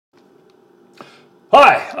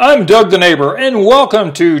Hi, I'm Doug the Neighbor, and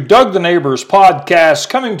welcome to Doug the Neighbor's podcast,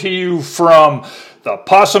 coming to you from the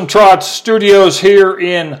Possum Trot Studios here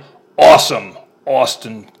in awesome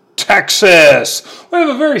Austin, Texas. We have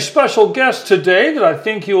a very special guest today that I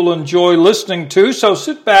think you'll enjoy listening to, so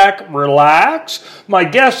sit back, relax. My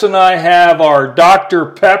guest and I have our Dr.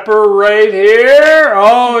 Pepper right here.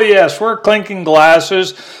 Oh yes, we're clinking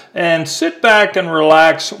glasses, and sit back and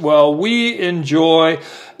relax while you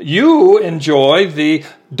enjoy the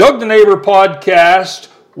Doug the Neighbor podcast,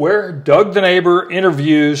 where Doug the Neighbor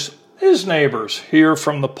interviews his neighbors here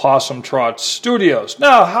from the Possum Trot Studios.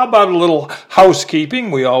 Now, how about a little housekeeping?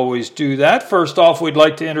 We always do that. First off, we'd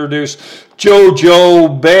like to introduce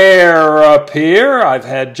JoJo Bear up here. I've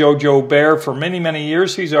had JoJo Bear for many, many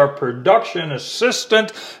years. He's our production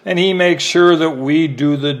assistant, and he makes sure that we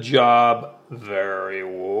do the job very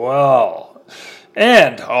well.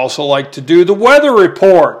 And I also like to do the weather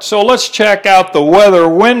report. So let's check out the weather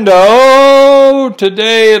window.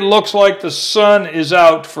 Today it looks like the sun is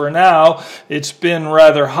out for now. It's been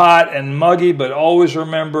rather hot and muggy, but always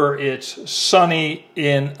remember it's sunny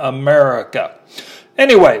in America.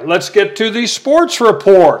 Anyway, let's get to the sports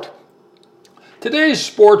report. Today's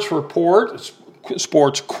sports report,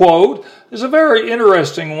 sports quote, is a very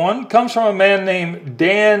interesting one. It comes from a man named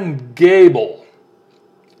Dan Gable.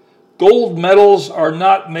 Gold medals are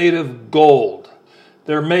not made of gold.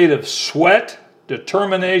 They're made of sweat,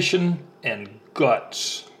 determination, and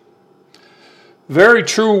guts. Very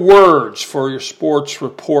true words for your sports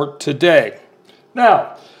report today.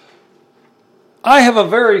 Now, I have a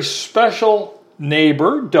very special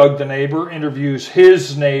neighbor. Doug the Neighbor interviews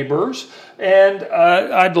his neighbors, and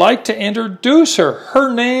I'd like to introduce her.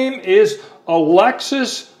 Her name is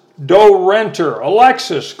Alexis Dorenter.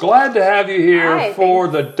 Alexis, glad to have you here for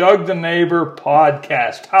the Doug the Neighbor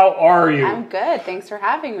podcast. How are you? I'm good. Thanks for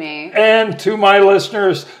having me. And to my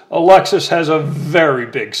listeners, Alexis has a very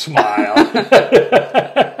big smile.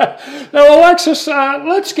 Now, Alexis,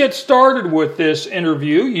 let's get started with this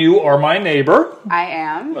interview. You are my neighbor. I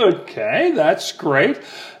am. Okay, that's great.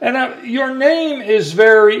 And your name is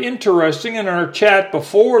very interesting. In our chat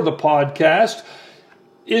before the podcast,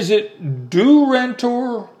 is it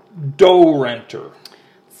Dorenter? Dorenter.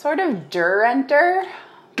 Sort of Dorenter.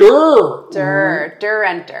 Dorenter.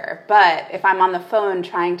 But if I'm on the phone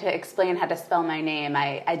trying to explain how to spell my name,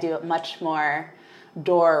 I do it much more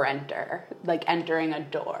Dorenter, like entering a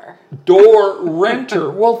door.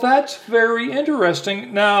 Dorenter. Well, that's very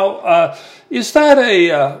interesting. Now, is that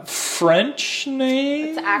a French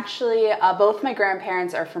name? It's actually, both my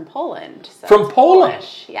grandparents are from Poland. So from Poland?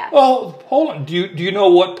 Polish, yeah. Oh, Poland. Do you know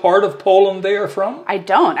what part of Poland they are from? I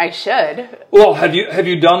don't. I should. Well, have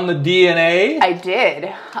you done the DNA? I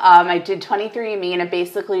did. I did 23andMe, and it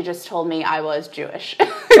basically just told me I was Jewish. It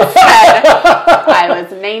said I was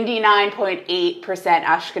 99.8%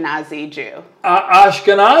 Ashkenazi Jew.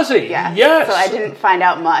 Ashkenazi, yes. So I didn't find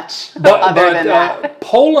out much other than that.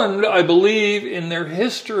 Poland, I believe, in their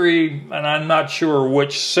history, and I'm not sure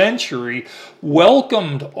which century,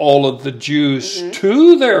 welcomed all of the Jews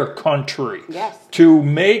to their country. Yes. To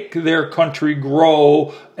make their country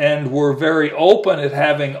grow, and were very open at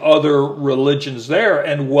having other religions there,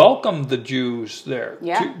 and welcomed the Jews there.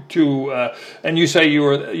 Yeah. And you say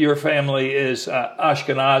your family is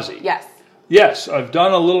Ashkenazi. Yes. Yes, I've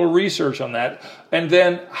done a little research on that. And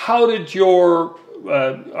then, how did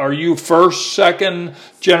are you first, second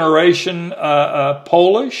generation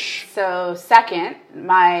Polish? So second,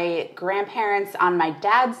 my grandparents on my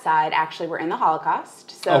dad's side actually were in the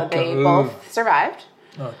Holocaust. So they both survived.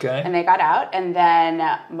 Okay. And they got out. And then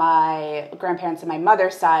my grandparents on my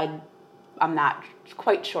mother's side, I'm not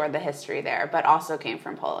quite sure the history there, but also came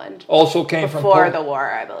from Poland. Also came from Poland. Before the war,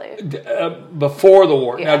 I believe. Before the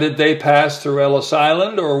war. Yeah. Now, did they pass through Ellis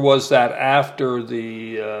Island, or was that after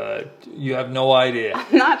the... you have no idea?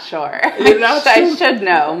 I'm not sure. I should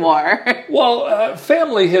know more. Well,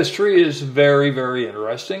 family history is very, very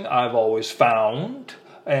interesting, I've always found.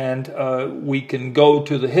 And we can go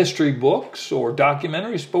to the history books or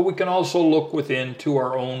documentaries, but we can also look within to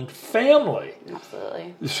our own family.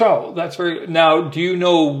 Absolutely. So that's very... Now, do you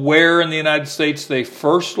know where in the United States they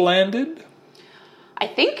first landed? I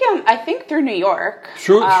think through New York.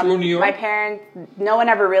 Through New York? My parents, no one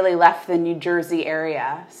ever really left the New Jersey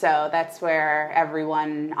area, so that's where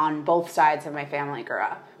everyone on both sides of my family grew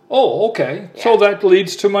up. Oh, okay. Yeah. So that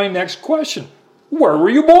leads to my next question. Where were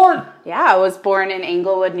you born? Yeah, I was born in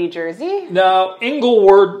Englewood, New Jersey. Now,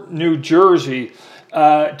 Englewood, New Jersey,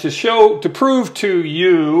 to prove to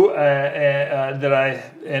you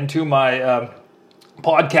and to my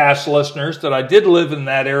podcast listeners that I did live in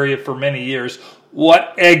that area for many years.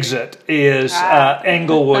 what exit is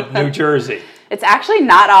Englewood, New Jersey? It's actually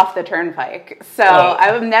not off the turnpike. So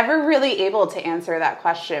I was never really able to answer that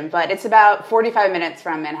question, but it's about 45 minutes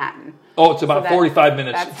from Manhattan. Oh, it's about 45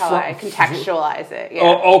 minutes. That's how I contextualize it. Yeah.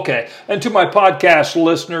 Oh, okay. And to my podcast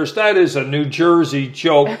listeners, that is a New Jersey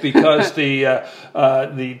joke because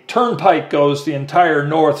the turnpike goes the entire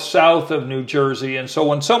north-south of New Jersey. And so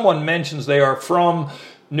when someone mentions they are from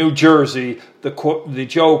New Jersey, the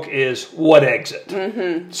joke is, what exit?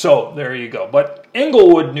 Mm-hmm. So there you go. But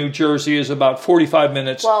Englewood, New Jersey is about 45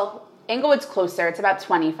 minutes. Well, Englewood's closer. It's about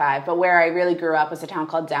 25. But where I really grew up was a town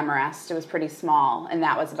called Demarest. It was pretty small, and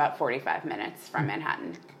that was about 45 minutes from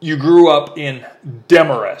Manhattan. You grew up in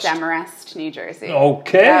Demarest? Demarest, New Jersey.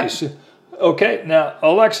 Okay. Yep. Okay. Now,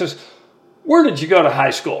 Alexis, where did you go to high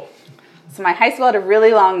school? So my high school had a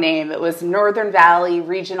really long name. It was Northern Valley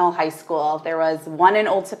Regional High School. There was one in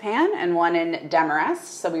Old Tappan and one in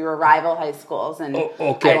Demarest. So we were rival high schools, and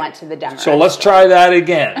I went to the Demarest. So let's try that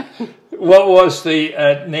again. What was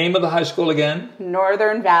the name of the high school again?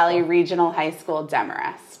 Northern Valley Regional High School,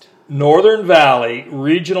 Demarest. Northern Valley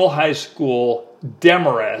Regional High School,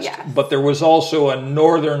 Demarest. Yes. But there was also a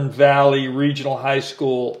Northern Valley Regional High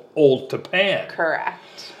School, Old Tappan.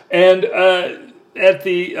 Correct. And at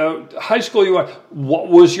the high school you went, what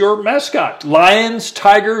was your mascot? Lions,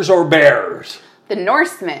 tigers, or bears? The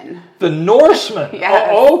Norsemen. The Norsemen. Yes.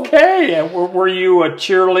 Oh, okay. And were you a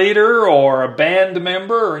cheerleader or a band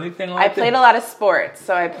member or anything like that? I played a lot of sports.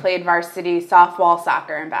 So I played varsity softball,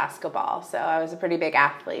 soccer, and basketball. So I was a pretty big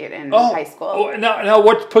athlete in high school. Oh, now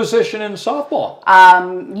what position in softball?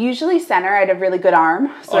 Usually center. I had a really good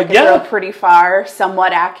arm. So I could throw pretty far,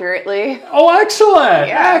 somewhat accurately. Oh, excellent.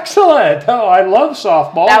 Yeah. Excellent. Oh, I love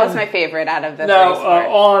softball. That was my favorite out of the three sports.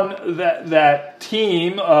 On that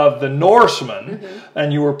team of the Norsemen,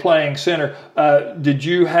 and you were playing center, did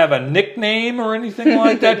you have a nickname or anything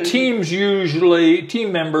like that? Team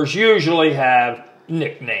members usually have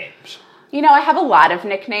nicknames. You know, I have a lot of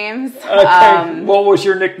nicknames. Okay. What was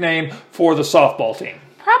your nickname for the softball team?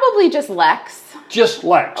 Probably just Lex. Just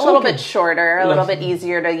Lex. A little bit shorter, a little bit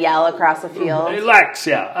easier to yell across the field. Lex,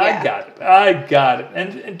 yeah. I got it.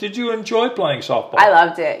 And did you enjoy playing softball? I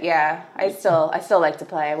loved it, yeah. I still like to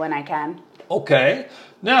play when I can. Okay.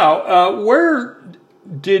 Now, where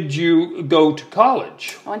did you go to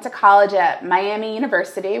college? I went to college at Miami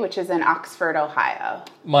University, which is in Oxford, Ohio.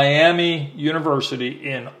 Miami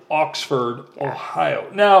University in Oxford,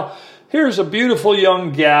 Ohio. Now, here's a beautiful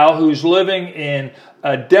young gal who's living in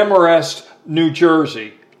Demarest, New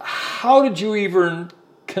Jersey. How did you even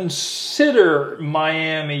consider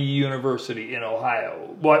Miami University in Ohio?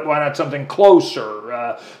 Why not something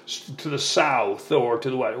closer to the south or to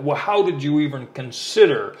the west? Well, how did you even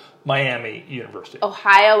consider Miami University?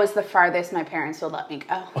 Ohio was the farthest my parents would let me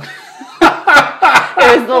go.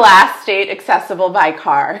 It was the last state accessible by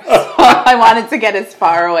car. So I wanted to get as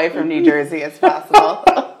far away from New Jersey as possible.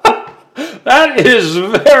 That is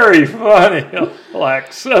very funny,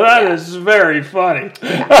 Lex. That is very funny.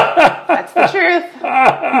 Yeah, that's the truth.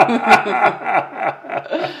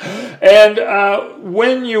 And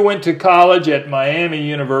when you went to college at Miami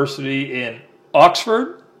University in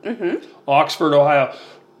Oxford, Oxford, Ohio,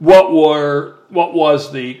 what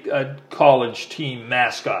was the college team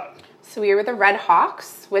mascot? So we were the Red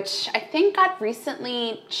Hawks, which I think got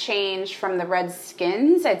recently changed from the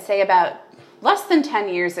Redskins. I'd say about less than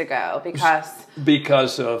 10 years ago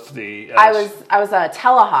because of the I was a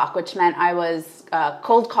telehawk, which meant I was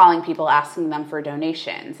cold calling people asking them for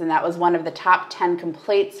donations, and that was one of the top 10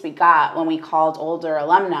 complaints we got when we called older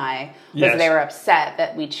alumni was they were upset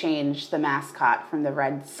that we changed the mascot from the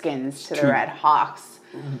Redskins to the Red Hawks.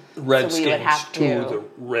 Redskins to the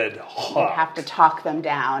Red Hawks. We'd have to talk them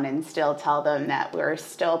down and still tell them that we're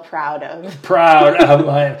still proud of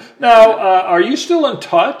mine. Now, are you still in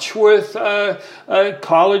touch with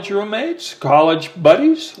college roommates, college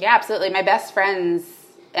buddies? Yeah, absolutely. My best friends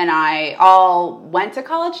and I all went to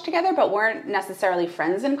college together, but weren't necessarily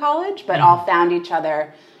friends in college, but all found each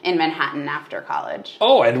other in Manhattan after college.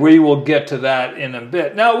 Oh, and we will get to that in a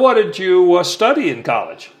bit. Now, what did you study in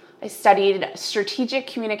college? I studied strategic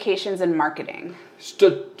communications and marketing.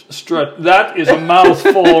 That is a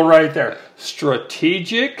mouthful right there.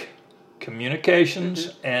 Strategic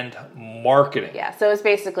communications and marketing. Yeah, so it was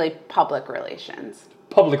basically public relations.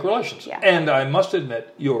 Public relations. Yeah. And I must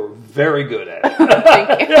admit, you're very good at it.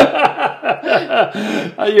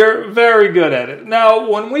 Thank you. You're very good at it. Now,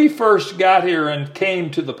 when we first got here and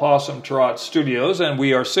came to the Possum Trot Studios, and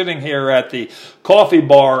we are sitting here at the coffee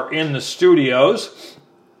bar in the studios,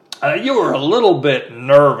 you were a little bit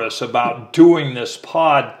nervous about doing this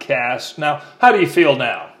podcast. Now, how do you feel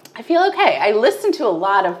now? I feel okay. I listen to a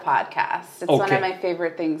lot of podcasts. It's Okay. one of my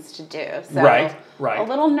favorite things to do. So Right. A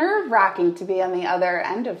little nerve-wracking to be on the other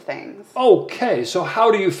end of things. Okay, so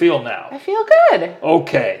how do you feel now? I feel good.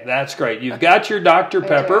 Okay, that's great. You've got your Dr.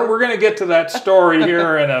 Pepper. do. We're going to get to that story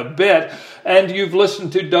here in a bit. And you've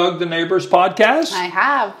listened to Doug the Neighbor's podcast? I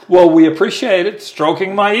have. Well, we appreciate it.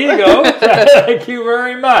 Stroking my ego. Thank you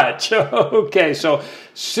very much. Okay, so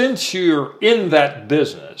since you're in that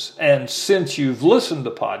business and since you've listened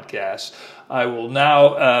to podcasts, I will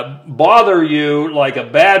now bother you like a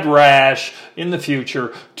bad rash in the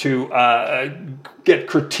future to get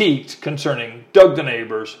critiqued concerning Doug the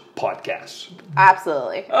Neighbor's podcasts.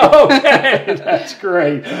 Absolutely. Okay, that's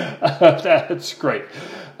great. That's great.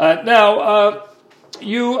 Now,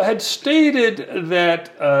 you had stated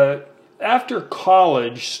that after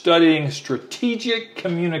college, studying strategic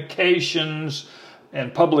communications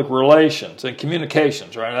and public relations and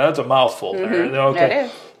communications, right? Now, that's a mouthful. Mm-hmm. Okay. It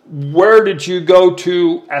is. Where did you go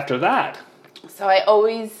to after that? So I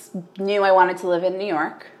always knew I wanted to live in New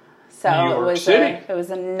York. So New York City. It was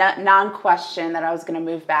a non-question that I was going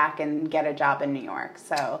to move back and get a job in New York.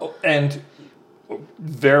 So And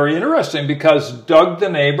very interesting because Doug the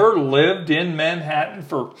Neighbor lived in Manhattan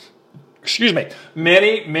for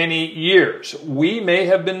many, many years. We may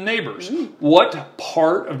have been neighbors. What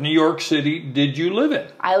part of New York City did you live in?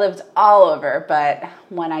 I lived all over, but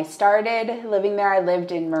when I started living there, I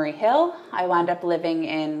lived in Murray Hill. I wound up living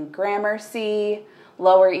in Gramercy,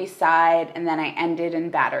 Lower East Side, and then I ended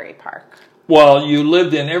in Battery Park. Well, you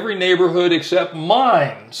lived in every neighborhood except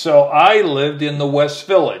mine. So I lived in the West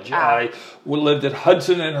Village. I lived at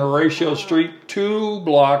Hudson and Horatio Street, 2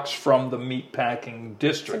 blocks from the meatpacking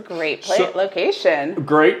district. Great location.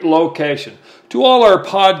 Great location. To all our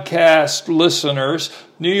podcast listeners,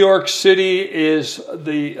 New York City is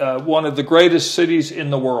one of the greatest cities in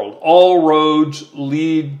the world. All roads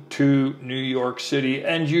lead to New York City,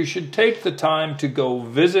 and you should take the time to go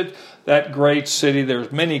visit that great city.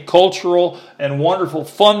 There's many cultural and wonderful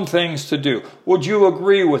fun things to do. Would you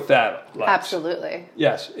agree with that, Lex? Absolutely.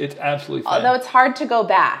 Yes, it's absolutely fun. Although it's hard to go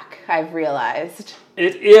back, I've realized.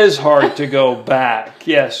 It is hard to go back,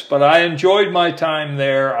 yes, but I enjoyed my time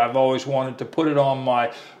there. I've always wanted to put it on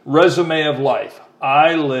my resume of life.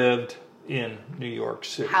 I lived in New York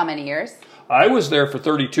City. How many years? I was there for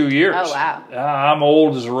 32 years. Oh, wow. I'm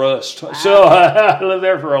old as rust. Wow. So I lived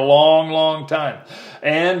there for a long, long time.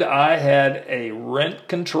 And I had a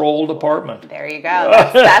rent-controlled apartment. There you go.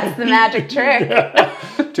 That's the magic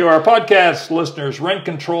trick. To our podcast listeners,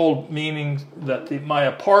 rent-controlled meaning that my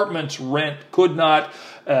apartment's rent could not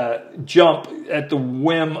jump at the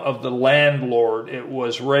whim of the landlord. It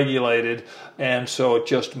was regulated, and so it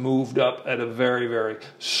just moved up at a very, very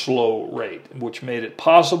slow rate, which made it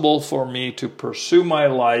possible for me to pursue my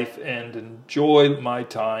life and enjoy my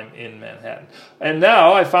time in Manhattan. And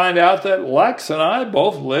now I find out that Lex and I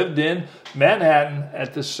both lived in Manhattan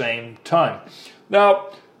at the same time.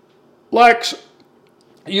 Now, Lex,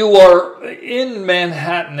 you are in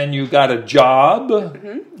Manhattan and you got a job.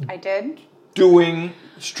 Mm-hmm. I did. Doing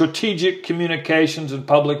strategic communications and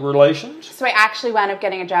public relations? So I actually wound up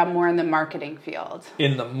getting a job more in the marketing field.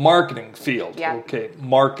 In the marketing field? Yeah. Okay.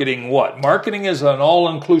 Marketing what? Marketing is an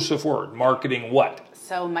all-inclusive word. Marketing what?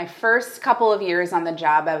 So my first couple of years on the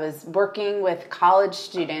job, I was working with college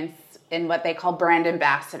students in what they call brand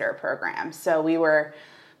ambassador programs. So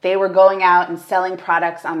they were going out and selling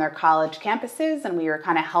products on their college campuses, and we were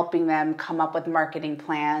kind of helping them come up with marketing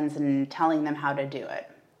plans and telling them how to do it.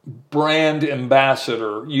 Brand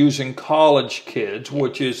ambassador, using college kids,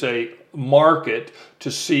 which is a market to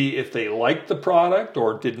see if they liked the product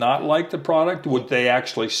or did not like the product. Would they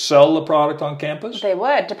actually sell the product on campus? They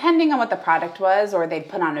would, depending on what the product was, or they'd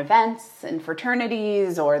put on events and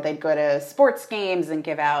fraternities, or they'd go to sports games and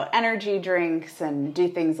give out energy drinks and do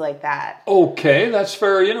things like that. Okay, that's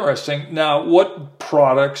very interesting. Now, what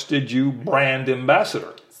products did you brand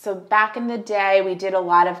ambassador? So back in the day, we did a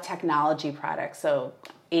lot of technology products. So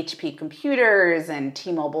HP computers and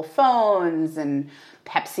T-Mobile phones and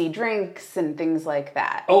Pepsi drinks and things like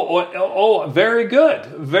that. Oh, very good.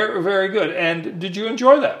 Very, very good. And did you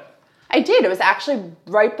enjoy that? I did. It was actually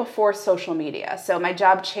right before social media. So my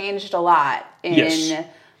job changed a lot in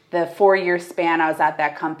the 4-year span I was at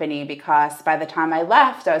that company, because by the time I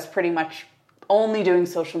left, I was pretty much only doing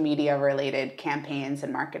social media related campaigns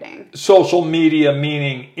and marketing. Social media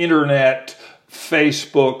meaning internet,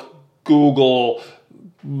 Facebook, Google,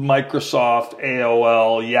 Microsoft,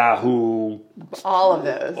 AOL, Yahoo, all of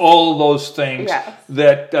those. All of those things yes.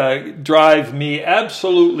 that drive me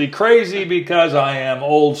absolutely crazy because I am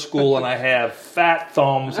old school and I have fat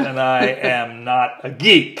thumbs and I am not a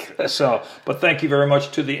geek. So, but thank you very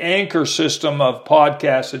much to the Anchor system of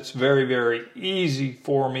podcasts. It's very, very easy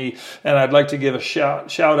for me. And I'd like to give a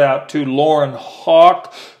shout out to Lauren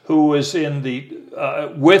Hawk, who is in the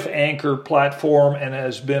with Anchor platform and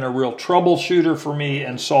has been a real troubleshooter for me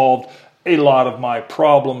and solved a lot of my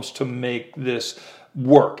problems to make this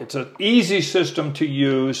work. It's an easy system to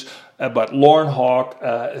use, but Lauren Hawk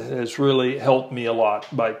has really helped me a lot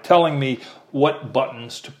by telling me what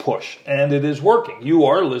buttons to push, and it is working. You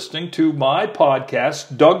are listening to my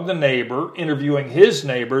podcast, Doug the Neighbor, interviewing his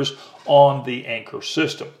neighbors on the Anchor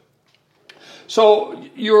system. So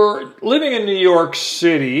you're living in New York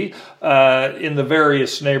City in the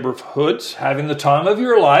various neighborhoods, having the time of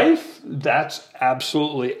your life. That's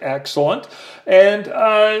absolutely excellent.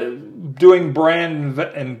 And doing brand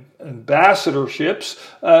ambassadorships.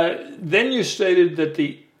 Then you stated that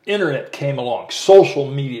the internet came along, social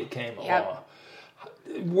media came along. Yep.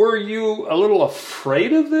 Were you a little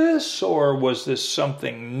afraid of this, or was this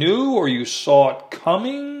something new, or you saw it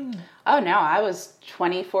coming? Oh, no, I was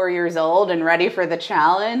 24 years old and ready for the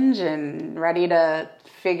challenge and ready to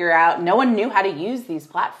figure out. No one knew how to use these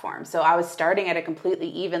platforms. So I was starting at a completely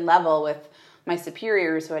even level with my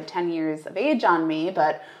superiors who had 10 years of age on me,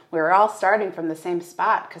 but we were all starting from the same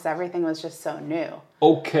spot because everything was just so new.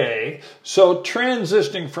 Okay. So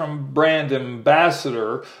transitioning from brand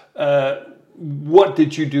ambassador, what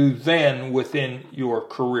did you do then within your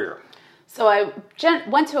career? So I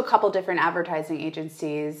went to a couple different advertising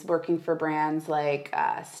agencies working for brands like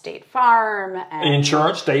State Farm. And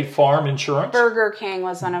State Farm Insurance. Burger King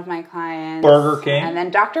was one of my clients. Burger King. And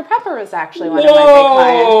then Dr. Pepper was actually one of my big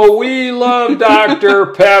clients. Oh, we love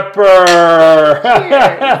Dr. Pepper.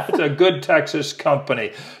 It's a good Texas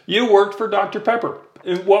company. You worked for Dr. Pepper.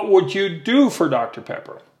 And what would you do for Dr.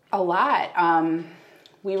 Pepper? A lot.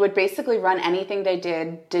 We would basically run anything they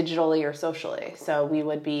did digitally or socially. So we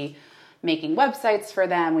would be making websites for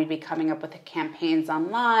them. We'd be coming up with campaigns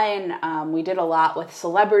online. We did a lot with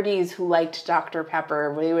celebrities who liked Dr.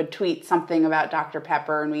 Pepper. We would tweet something about Dr.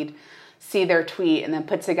 Pepper and we'd see their tweet and then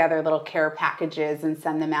put together little care packages and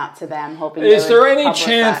send them out to them, hoping Is there any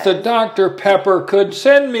chance that Dr. Pepper could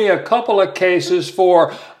send me a couple of cases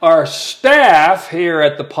for our staff here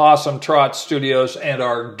at the Possum Trot Studios and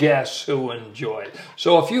our guests who enjoy it?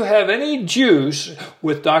 So if you have any juice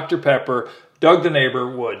with Dr. Pepper, Doug the Neighbor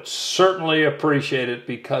would certainly appreciate it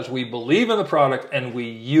because we believe in the product and we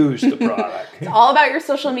use the product. It's all about your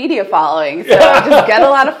social media following. So just get a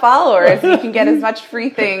lot of followers and you can get as much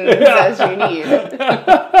free things as you need.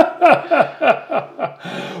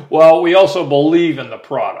 Well, we also believe in the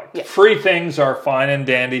product. Yes. Free things are fine and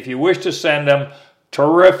dandy. If you wish to send them,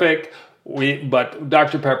 terrific. But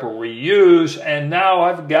Dr. Pepper we use, and now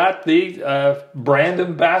I've got the brand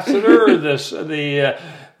ambassador,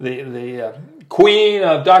 the queen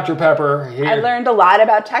of Dr. Pepper here. I learned a lot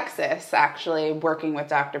about Texas, actually, working with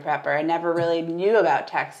Dr. Pepper. I never really knew about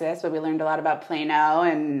Texas, but we learned a lot about Plano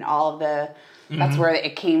and all of the... That's where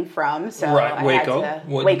it came from. So right, Waco.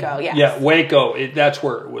 Waco, yes. Yeah, Waco. That's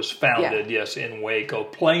where it was founded, yes, in Waco.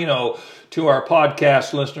 Plano, to our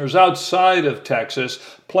podcast listeners outside of Texas,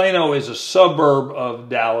 Plano is a suburb of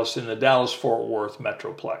Dallas in the Dallas-Fort Worth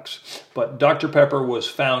Metroplex. But Dr. Pepper was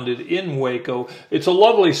founded in Waco. It's a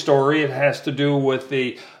lovely story. It has to do with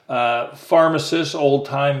the pharmacist's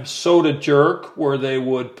old-time soda jerk, where they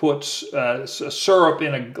would put syrup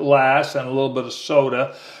in a glass and a little bit of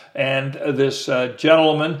soda. And this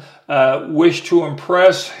gentleman wished to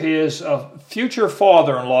impress his future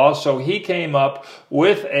father-in-law, so he came up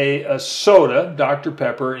with a soda, Dr.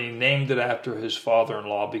 Pepper, and he named it after his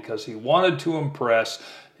father-in-law because he wanted to impress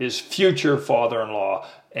his future father-in-law,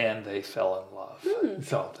 and they fell in love.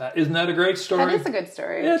 So isn't that a great story? That is a good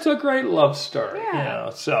story. It's a great love story. Yeah. You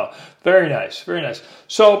know, so very nice, very nice.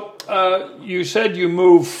 So you said you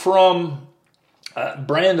moved from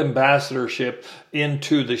brand ambassadorship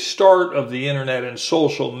into the start of the internet and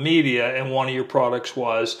social media, and one of your products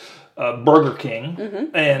was Burger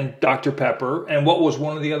King and Dr. Pepper. And what was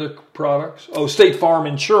one of the other products? Oh, State Farm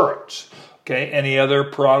Insurance. Okay, any other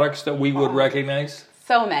products that we would recognize?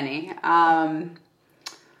 So many.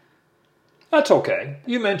 That's okay.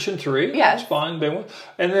 You mentioned 3. Yes. That's fine.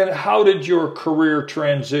 And then how did your career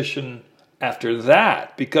transition after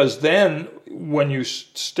that? Because then when you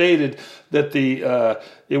stated that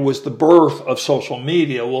it was the birth of social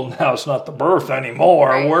media, well, now it's not the birth anymore.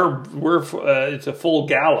 Right. We're it's a full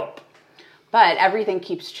gallop. But everything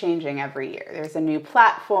keeps changing every year. There's a new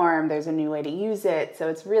platform, there's a new way to use it. So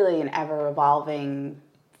it's really an ever-evolving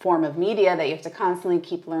form of media that you have to constantly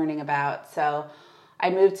keep learning about. So I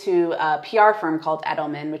moved to a PR firm called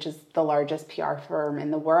Edelman, which is the largest PR firm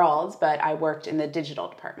in the world, but I worked in the digital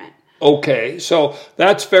department. Okay, so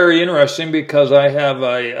that's very interesting because I have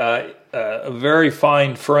a very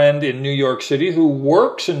fine friend in New York City who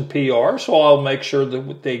works in PR, so I'll make sure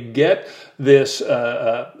that they get this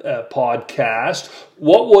podcast.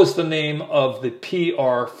 What was the name of the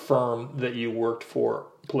PR firm that you worked for,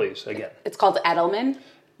 please, again? It's called Edelman.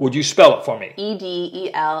 Would you spell it for me?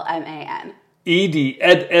 Edelman.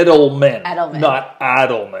 Edelman. Edelman. Not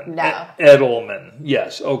Adelman. No. Edelman.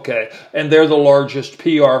 Yes. Okay. And they're the largest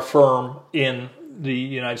PR firm in the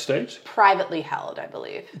United States? Privately held, I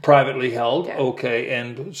believe. Privately held. Yeah. Okay.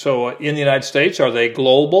 And so in the United States, are they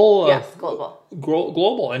global? Yes, global.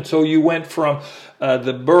 Global. And so you went from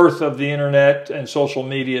the birth of the internet and social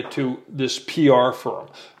media to this PR firm.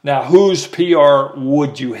 Now, whose PR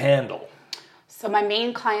would you handle? So my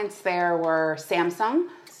main clients there were Samsung.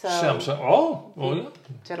 So Samsung. Oh, yeah.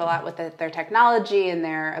 Did a lot with their technology and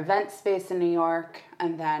their event space in New York.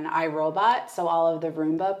 And then iRobot, so all of the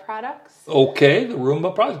Roomba products. Okay, the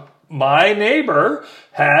Roomba product. My neighbor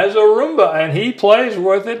has a Roomba, and he plays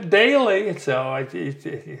with it daily. So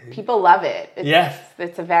people love it. Yes.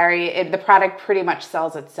 It's the product pretty much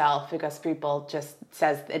sells itself because people just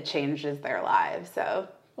says it changes their lives. So.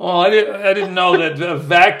 Well, I didn't know that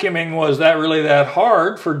vacuuming was really that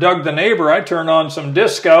hard. For Doug the neighbor, I turn on some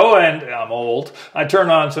disco, and I'm old. I turn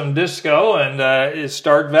on some disco and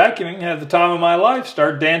start vacuuming. Have the time of my life.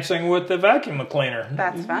 Start dancing with the vacuum cleaner.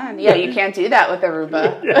 That's fun. Yeah, you can't do that with a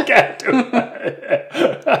Roomba. You can't do that.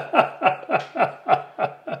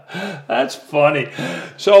 That's funny.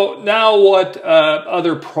 So now what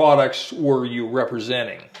other products were you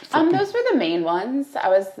representing? Those were the main ones. I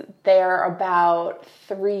was there about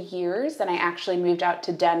 3 years, and I actually moved out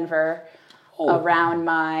to Denver around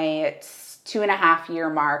my 2.5-year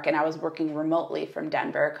mark, and I was working remotely from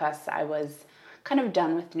Denver because I was kind of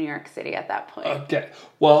done with New York City at that point. Okay.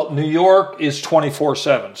 Well, New York is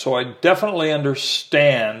 24/7, so I definitely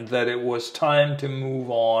understand that it was time to move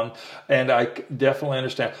on, and I definitely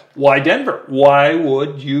understand. Why Denver? Why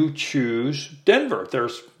would you choose Denver?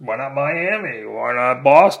 Why not Miami? Why not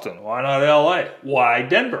Boston? Why not LA? Why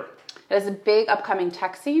Denver? It was a big upcoming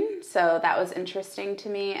tech scene, so that was interesting to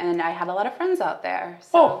me, and I had a lot of friends out there. So.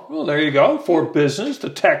 Oh, well, there you go. For business, the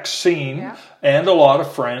tech scene, and a lot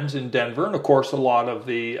of friends in Denver, and of course a lot of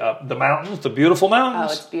the mountains, the beautiful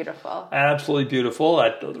mountains. Oh, it's beautiful. Absolutely beautiful.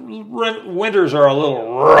 Winters are a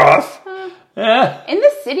little rough. In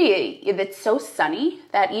the city, it's so sunny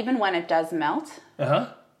that even when it does melt,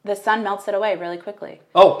 the sun melts it away really quickly.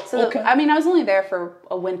 Oh, so okay. I mean, I was only there for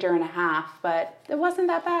a winter and a half, but it wasn't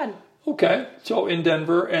that bad. Okay, so in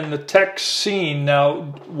Denver, and the tech scene, now,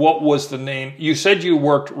 what was the name? You said you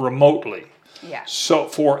worked remotely. Yeah. So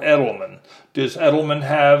for Edelman. Does Edelman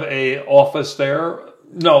have a office there?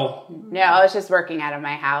 No. No, I was just working out of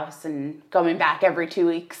my house and going back every 2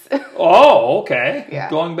 weeks. Oh, okay. Yeah.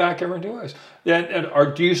 Going back every 2 weeks.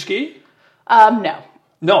 And do you ski? No.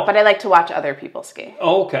 No. But I like to watch other people ski.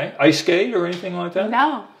 Oh, okay. Ice skate or anything like that?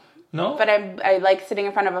 No. No? But I like sitting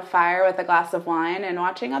in front of a fire with a glass of wine and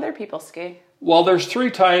watching other people ski. Well, there's 3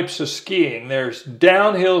 types of skiing. There's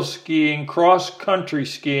downhill skiing, cross-country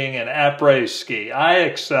skiing, and après ski. I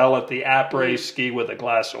excel at the après ski with a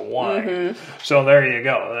glass of wine. Mm-hmm. So there you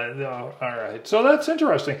go. All right. So that's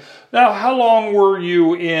interesting. Now, how long were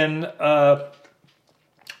you in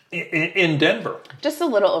Denver? Just a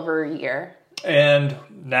little over a year. And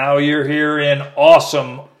now you're here in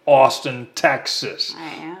awesome Austin, Texas. I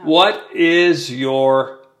am. What is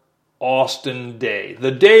your Austin day? The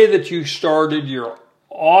day that you started your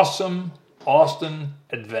awesome Austin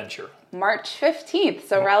adventure. March 15th,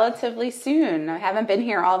 so relatively soon. I haven't been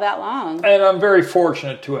here all that long. And I'm very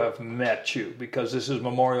fortunate to have met you because this is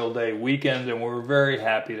Memorial Day weekend and we're very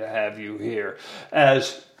happy to have you here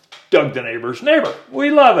as Doug the neighbor's neighbor. We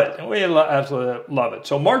love it. We absolutely love it.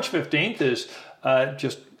 So March 15th is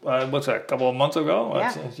just what's that, a couple of months ago?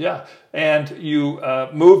 Yeah. And you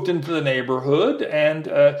moved into the neighborhood,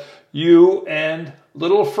 and you and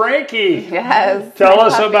little Frankie. Yes. Tell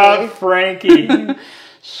us about Frankie.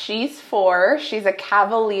 She's 4. She's a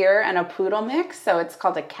Cavalier and a Poodle mix, so it's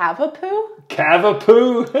called a Cavapoo.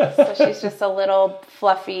 Cavapoo. So she's just a little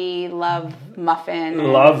fluffy love muffin.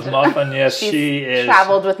 Love muffin, yes, she is.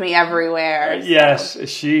 Traveled with me everywhere. So. Yes,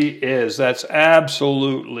 she is. That's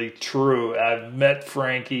absolutely true. I've met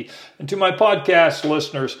Frankie. And to my podcast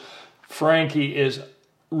listeners, Frankie is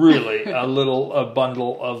Really, a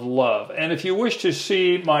bundle of love. And if you wish to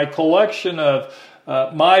see my collection of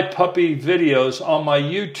My Puppy videos on my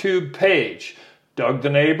YouTube page, Doug the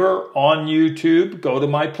Neighbor on YouTube, go to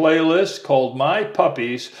my playlist called My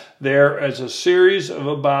Puppies. There is a series of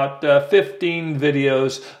about 15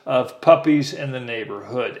 videos of puppies in the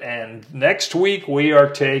neighborhood. And next week we are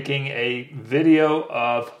taking a video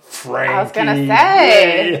of Frankie. I was going to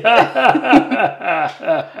say.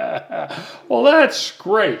 Well, that's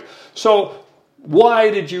great. So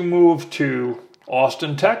why did you move to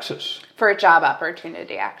Austin, Texas? For a job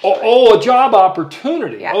opportunity, actually. Oh, a job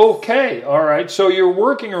opportunity. Yes. Okay, all right. So you're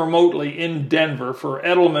working remotely in Denver for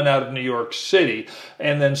Edelman out of New York City,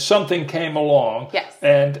 and then something came along. Yes.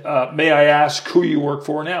 And may I ask who you work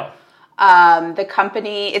for now? The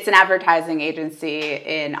company, it's an advertising agency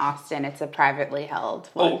in Austin. It's a privately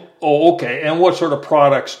held one. Oh, okay. And what sort of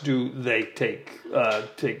products do they take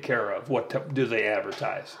care of? What do they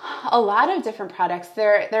advertise? A lot of different products.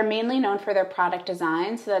 They're mainly known for their product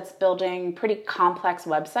design, so that's building pretty complex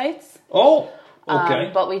websites. Oh,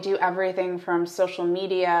 okay. But we do everything from social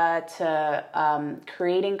media to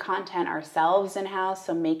creating content ourselves in-house,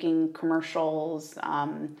 so making commercials,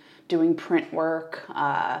 doing print work,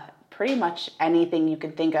 pretty much anything you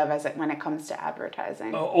can think of when it comes to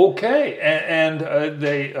advertising. Okay, and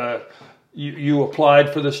you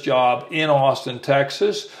applied for this job in Austin,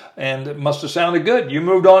 Texas, and it must have sounded good. You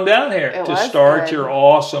moved on down here to start your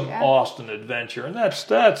awesome Austin adventure, and that's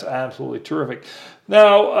absolutely terrific.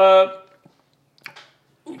 Now,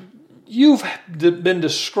 you've been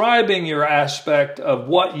describing your aspect of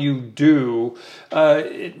what you do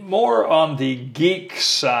more on the geek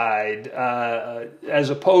side as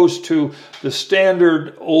opposed to the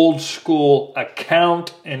standard old school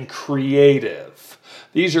account and creative.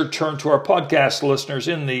 These are termed to our podcast listeners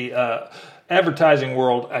in the advertising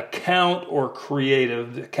world, account or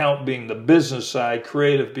creative, the account being the business side,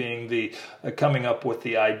 creative being the coming up with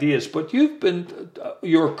the ideas. But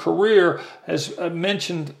your career has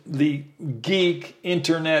mentioned the geek,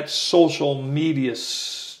 internet, social media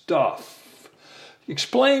stuff.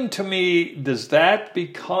 Explain to me, does that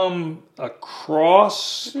become a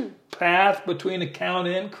cross path between account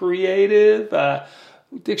and creative?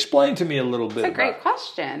 Explain to me a little bit. It's a great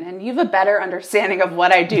question, and you have a better understanding of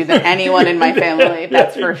what I do than anyone in my family,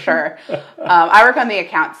 that's for sure. I work on the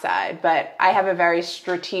account side, but I have a very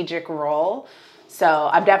strategic role, so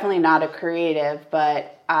I'm definitely not a creative,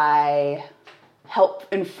 but I help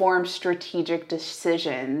inform strategic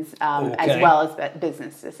decisions as well as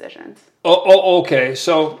business decisions. Okay.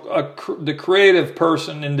 So the creative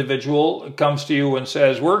individual comes to you and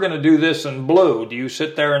says, we're going to do this in blue. Do you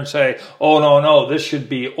sit there and say, oh, no, this should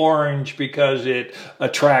be orange because it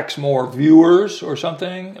attracts more viewers or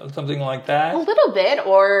something like that? A little bit,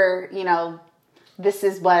 or, this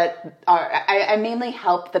is what I mainly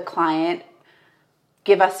help the client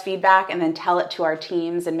give us feedback and then tell it to our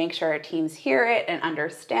teams and make sure our teams hear it and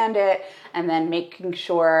understand it, and then making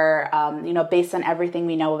sure, based on everything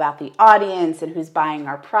we know about the audience and who's buying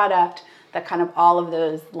our product, that kind of all of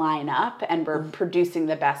those line up and we're producing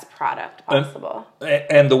the best product possible.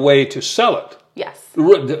 And the way to sell it. Yes.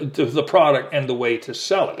 The product and the way to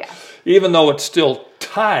sell it. Yes. Even though it's still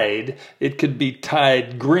Tide, it could be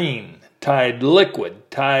Tide Green, Tide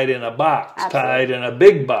Liquid, Tide in a box, Absolutely. Tide in a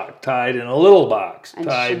big box, Tide in a little box, and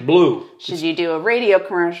Tide Blue. Should you do a radio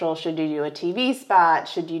commercial? Should you do a TV spot?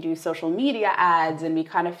 Should you do social media ads? And we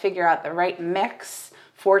kind of figure out the right mix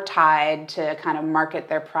for Tide to kind of market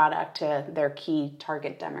their product to their key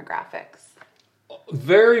target demographics.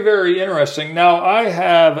 Very, very interesting. Now, I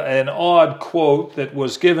have an odd quote that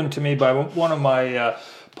was given to me by one of my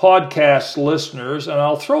podcast listeners, and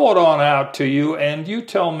I'll throw it on out to you, and you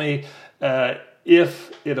tell me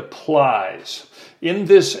if it applies. In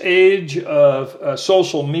this age of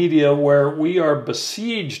social media where we are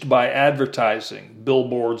besieged by advertising,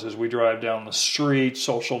 billboards as we drive down the street,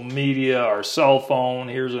 social media, our cell phone,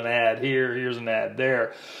 here's an ad here, here's an ad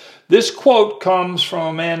there. This quote comes from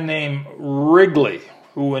a man named Wrigley,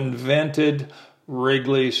 who invented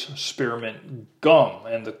Wrigley's spearmint gum.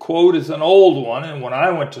 And the quote is an old one, and when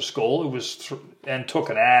I went to school, it was and took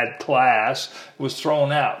an ad class, it was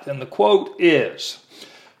thrown out. And the quote is,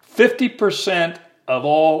 50% of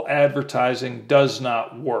all advertising does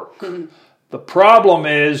not work. Mm-hmm. The problem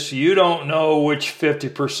is you don't know which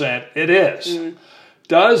 50% it is. Mm-hmm.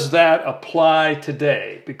 Does that apply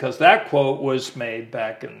today? Because that quote was made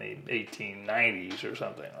back in the 1890s or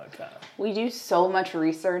something like that. We do so much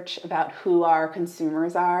research about who our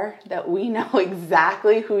consumers are that we know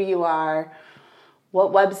exactly who you are,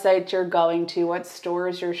 what websites you're going to, what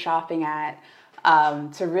stores you're shopping at.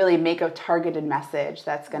 to really make a targeted message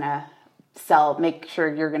that's going to sell, make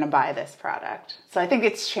sure you're going to buy this product. So I think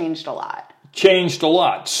it's changed a lot. Changed a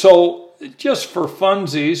lot. So just for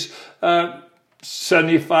funsies,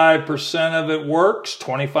 75% of it works,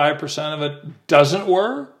 25% of it doesn't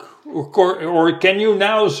work? Or can you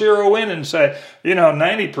now zero in and say,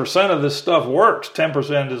 90% of this stuff works,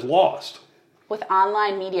 10% is lost? With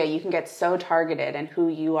online media, you can get so targeted in who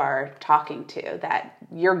you are talking to that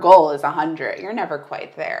your goal is 100. You're never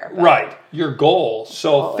quite there. Right, your goal.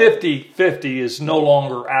 So 50-50 is no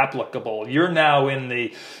longer applicable. You're now in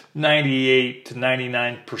the 98 to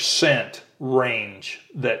 99% range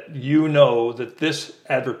that that this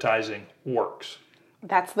advertising works.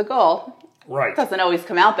 That's the goal. Right. It doesn't always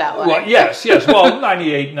come out that way. Well, yes. Well,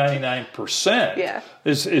 98, 99%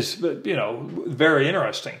 is very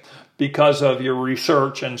interesting because of your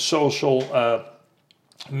research and social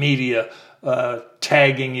media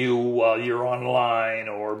tagging you while you're online,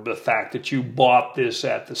 or the fact that you bought this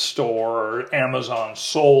at the store, or Amazon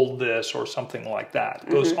sold this, or something like that.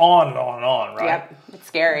 It goes on and on and on, right? Yep. It's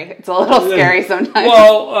scary. It's a little scary sometimes.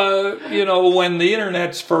 Well, when the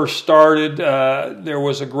internet's first started, there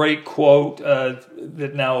was a great quote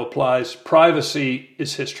that now applies: privacy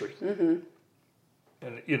is history. Mm-hmm.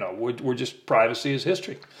 And, we're just, privacy is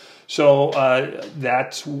history. So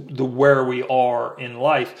that's where we are in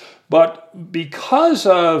life. But because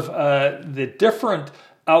of the different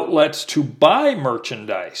outlets to buy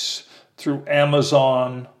merchandise through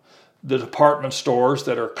Amazon, the department stores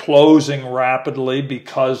that are closing rapidly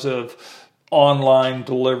because of online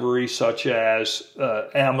delivery such as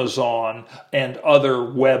Amazon and other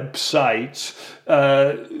websites,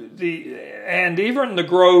 and even the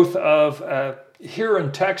growth of, here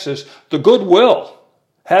in Texas, the Goodwill.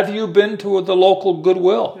 Have you been to the local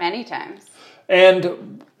Goodwill? Many times.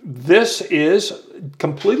 And this is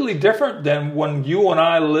completely different than when you and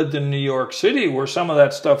I lived in New York City, where some of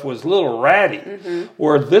that stuff was a little ratty. Mm-hmm.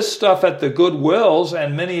 Where this stuff at the Goodwills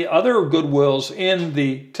and many other Goodwills in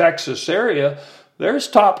the Texas area, there's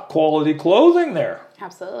top quality clothing there.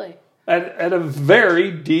 Absolutely. At a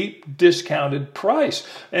very deep discounted price.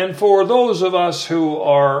 And for those of us who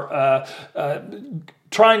are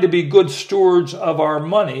trying to be good stewards of our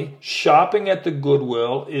money, shopping at the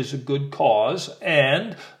Goodwill is a good cause,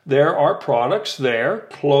 and there are products there,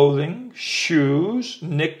 clothing, shoes,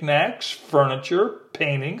 knickknacks, furniture,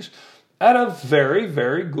 paintings, at a very,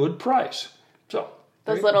 very good price. So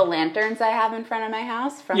those little lanterns I have in front of my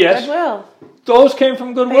house from Yes. Goodwill. Those came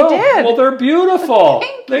from Goodwill? They did. Well, they're beautiful.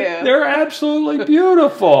 Thank you. They're absolutely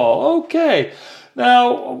beautiful. Okay.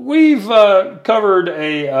 Now, we've covered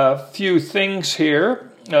a few things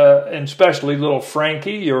here, and especially little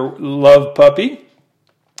Frankie, your love puppy.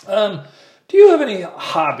 Do you have any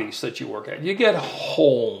hobbies that you work at? You get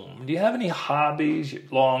home. Do you have any hobbies,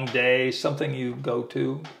 long day, something you go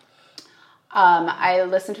to? I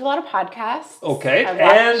listen to a lot of podcasts. Okay,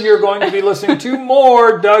 and you're going to be listening to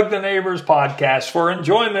more Doug the Neighbor's podcasts for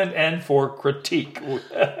enjoyment and for critique.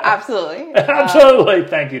 Absolutely. Absolutely.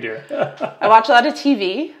 Thank you, dear. I watch a lot of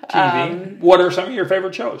TV. What are some of your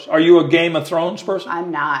favorite shows? Are you a Game of Thrones person?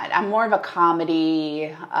 I'm not. I'm more of a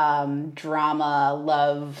comedy, drama,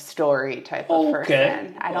 love story type of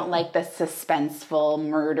person. I don't like the suspenseful,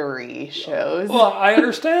 murdery shows. Well, I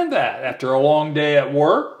understand that. After a long day at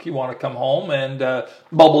work, you want to come home and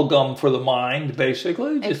bubble gum for the mind,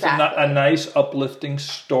 basically. Just a nice, uplifting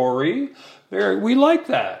story. We like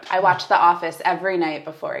that. I watch The Office every night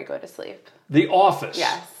before I go to sleep. The Office?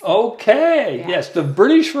 Yes. Okay. Yes, the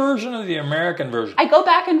British version or the American version? I go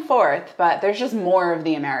back and forth, but there's just more of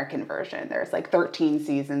the American version. There's like 13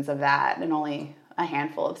 seasons of that and only a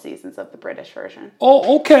handful of seasons of the British version.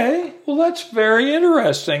 Oh, okay. Well, that's very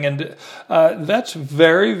interesting. And that's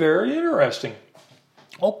very, very interesting.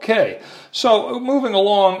 Okay, so moving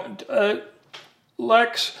along,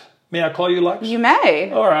 Lex, may I call you Lex? You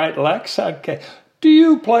may. All right, Lex, okay. Do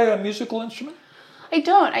you play a musical instrument? I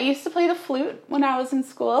don't. I used to play the flute when I was in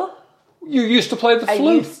school. You used to play the flute?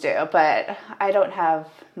 I used to, but I don't have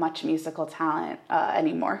much musical talent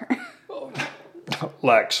anymore.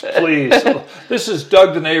 Lex, please. This is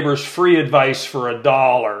Doug the Neighbor's free advice for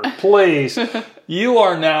 $1. Please. You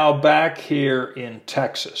are now back here in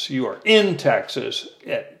Texas. You are in Texas,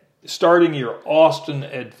 starting your Austin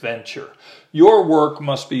adventure. Your work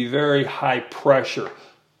must be very high pressure.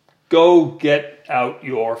 Go get out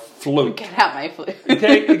your flute. Get out my flute.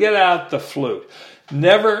 Okay, get out the flute.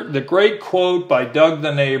 The great quote by Doug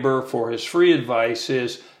the Neighbor for his free advice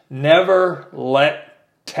is, never let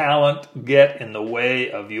talent get in the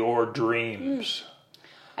way of your dreams.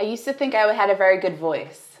 I used to think I had a very good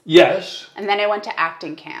voice. Yes. And then I went to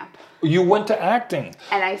acting camp. You went to acting.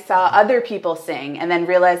 And I saw other people sing. You went to acting. And I saw other people sing and then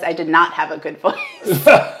realized I did not have a good voice.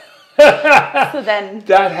 So then...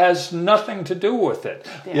 That has nothing to do with it.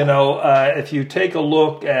 Yeah. You know, if you take a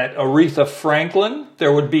look at Aretha Franklin,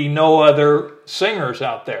 there would be no other singers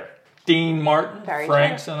out there. Dean Martin,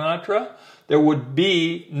 Frank Sinatra, there would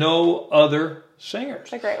be no other singers.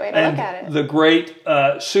 That's a great way to look at it. The great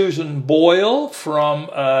Susan Boyle from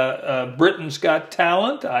Britain's Got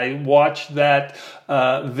Talent. I watched that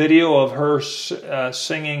video of her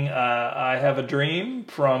singing I Have a Dream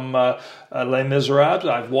from Les Miserables.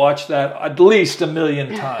 I've watched that at least 1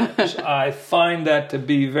 million times. I find that to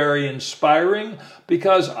be very inspiring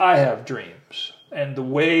because I have dreams. And the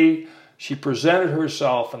way she presented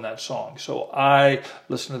herself in that song. So I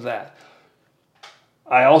listened to that.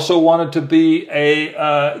 I also wanted to be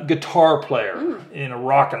a guitar player in a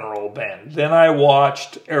rock and roll band. Then I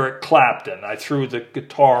watched Eric Clapton. I threw the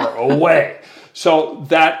guitar away. So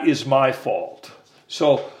that is my fault.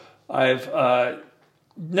 So I've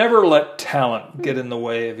never let talent get in the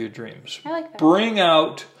way of your dreams. I like that. Bring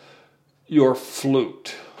out your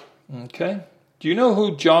flute. Okay? Do you know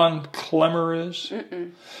who John Clemmer is?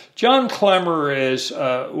 Mm-mm. John Clemmer is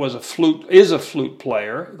a flute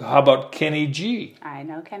player. How about Kenny G? I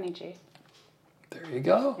know Kenny G. There you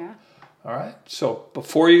go. Yeah. All right. So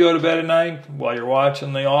before you go to bed at night, while you're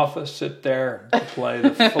watching The Office, sit there and play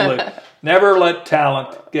the flute. Never let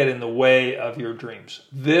talent get in the way of your dreams.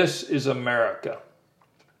 This is America.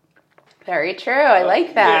 Very true. I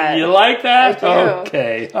like that. You like that? I do.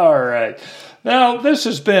 Okay. All right. Now, this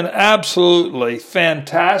has been absolutely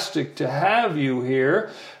fantastic to have you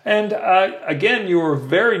here. And again, you were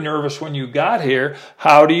very nervous when you got here.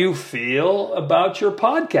 How do you feel about your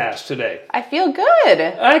podcast today? I feel good.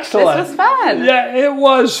 Excellent. This was fun. Yeah, it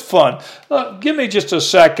was fun. Give me just a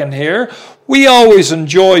second here. We always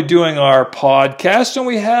enjoy doing our podcast, and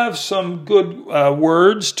we have some good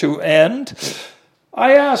words to end.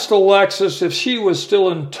 I asked Alexis if she was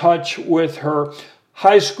still in touch with her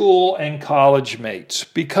high school and college mates,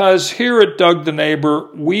 because here at Doug the Neighbor,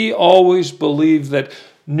 we always believe that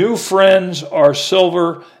new friends are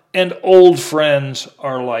silver and old friends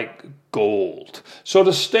are like gold. So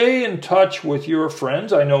to stay in touch with your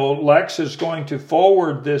friends, I know Lex is going to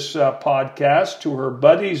forward this podcast to her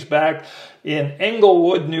buddies back in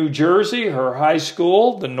Englewood, New Jersey, her high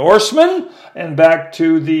school, the Norsemen, and back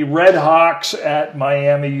to the Red Hawks at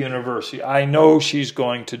Miami University. I know she's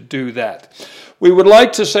going to do that. We would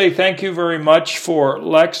like to say thank you very much for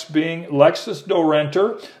Alexis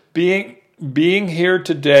Dorenter being here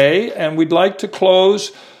today, and we'd like to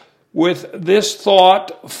close with this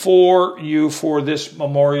thought for you for this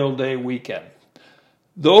Memorial Day weekend.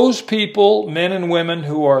 Those people, men and women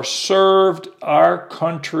who are served our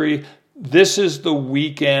country, this is the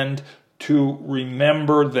weekend to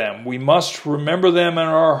remember them. We must remember them in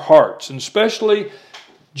our hearts, and especially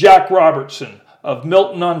Jack Robertson of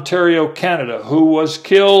Milton, Ontario, Canada, who was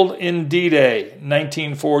killed in D-Day,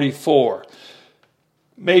 1944.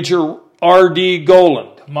 Major R.D.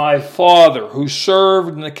 Goland, my father, who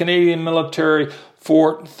served in the Canadian military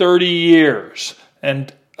for 30 years,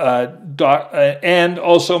 and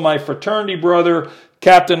also my fraternity brother,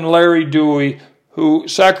 Captain Larry Dewey, who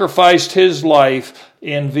sacrificed his life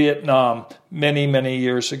in Vietnam many, many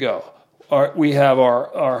years ago. We have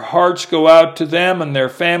our hearts go out to them and their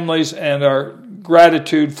families, and our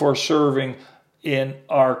gratitude for serving in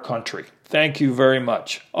our country. Thank you very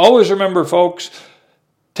much. Always remember, folks,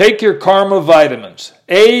 take your Karma vitamins,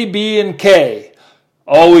 A, B, and K.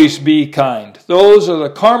 Always be kind. Those are the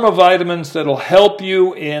Karma vitamins that will help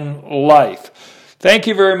you in life. Thank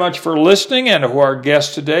you very much for listening, and to our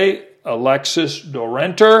guest today, Alexis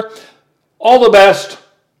Dorenter. All the best.